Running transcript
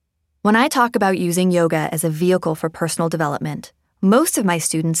When I talk about using yoga as a vehicle for personal development, most of my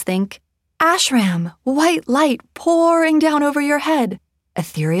students think, ashram, white light pouring down over your head,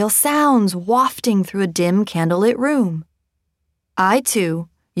 ethereal sounds wafting through a dim candlelit room. I, too,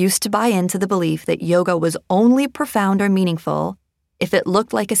 used to buy into the belief that yoga was only profound or meaningful if it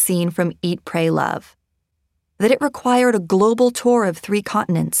looked like a scene from Eat, Pray, Love. That it required a global tour of 3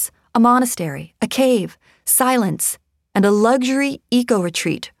 continents, a monastery, a cave, silence, and a luxury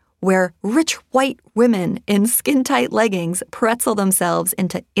eco-retreat where rich white women in skin-tight leggings pretzel themselves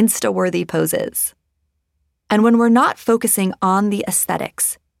into Insta-worthy poses. And when we're not focusing on the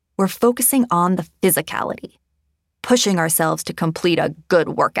aesthetics, we're focusing on the physicality, pushing ourselves to complete a good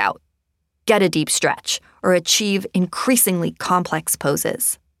workout, get a deep stretch, or achieve increasingly complex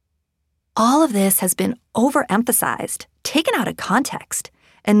poses. All of this has been overemphasized, taken out of context,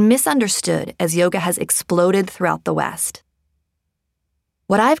 and misunderstood as yoga has exploded throughout the West.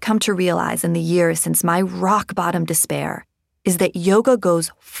 What I've come to realize in the years since my rock-bottom despair is that yoga goes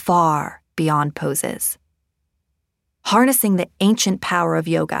far beyond poses. Harnessing the ancient power of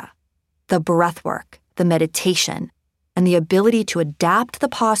yoga, the breathwork, the meditation, and the ability to adapt the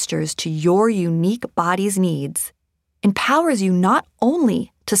postures to your unique body's needs empowers you not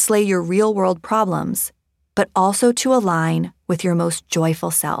only to slay your real-world problems, but also to align with your most joyful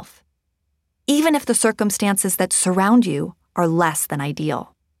self, even if the circumstances that surround you are less than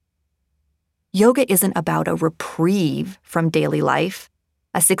ideal. Yoga isn't about a reprieve from daily life,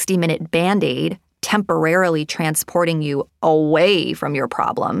 a 60-minute Band-Aid temporarily transporting you away from your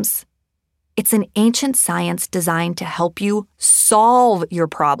problems. It's an ancient science designed to help you solve your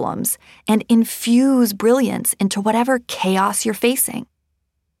problems and infuse brilliance into whatever chaos you're facing.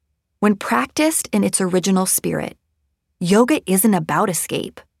 When practiced in its original spirit, yoga isn't about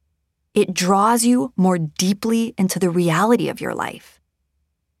escape. It draws you more deeply into the reality of your life.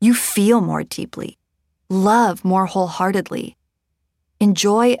 You feel more deeply, love more wholeheartedly,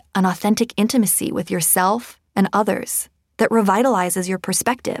 enjoy an authentic intimacy with yourself and others that revitalizes your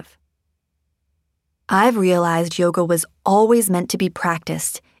perspective. I've realized yoga was always meant to be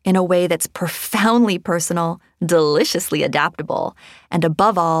practiced in a way that's profoundly personal, deliciously adaptable, and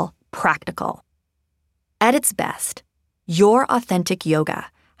above all, practical. At its best, your authentic yoga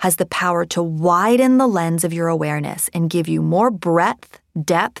has the power to widen the lens of your awareness and give you more breadth,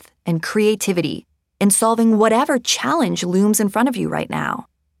 depth, and creativity in solving whatever challenge looms in front of you right now.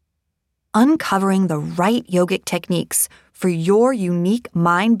 Uncovering the right yogic techniques for your unique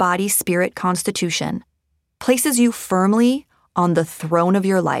mind-body-spirit constitution places you firmly on the throne of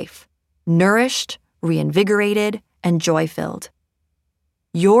your life, nourished, reinvigorated, and joy-filled.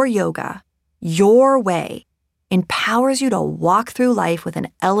 Your yoga, your way, empowers you to walk through life with an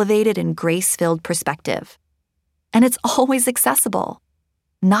elevated and grace-filled perspective. And it's always accessible,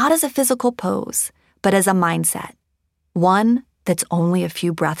 not as a physical pose, but as a mindset, one that's only a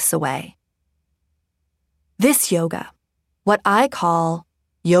few breaths away. This yoga, what I call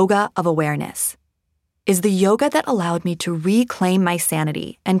yoga of awareness, is the yoga that allowed me to reclaim my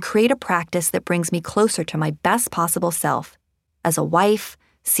sanity and create a practice that brings me closer to my best possible self as a wife,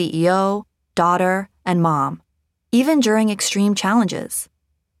 CEO, daughter, and mom, even during extreme challenges.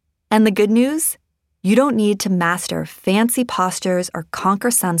 And the good news? You don't need to master fancy postures or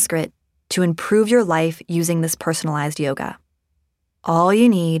conquer Sanskrit to improve your life using this personalized yoga. All you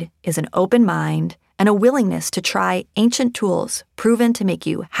need is an open mind and a willingness to try ancient tools proven to make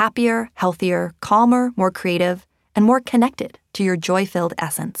you happier, healthier, calmer, more creative, and more connected to your joy-filled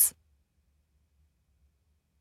essence.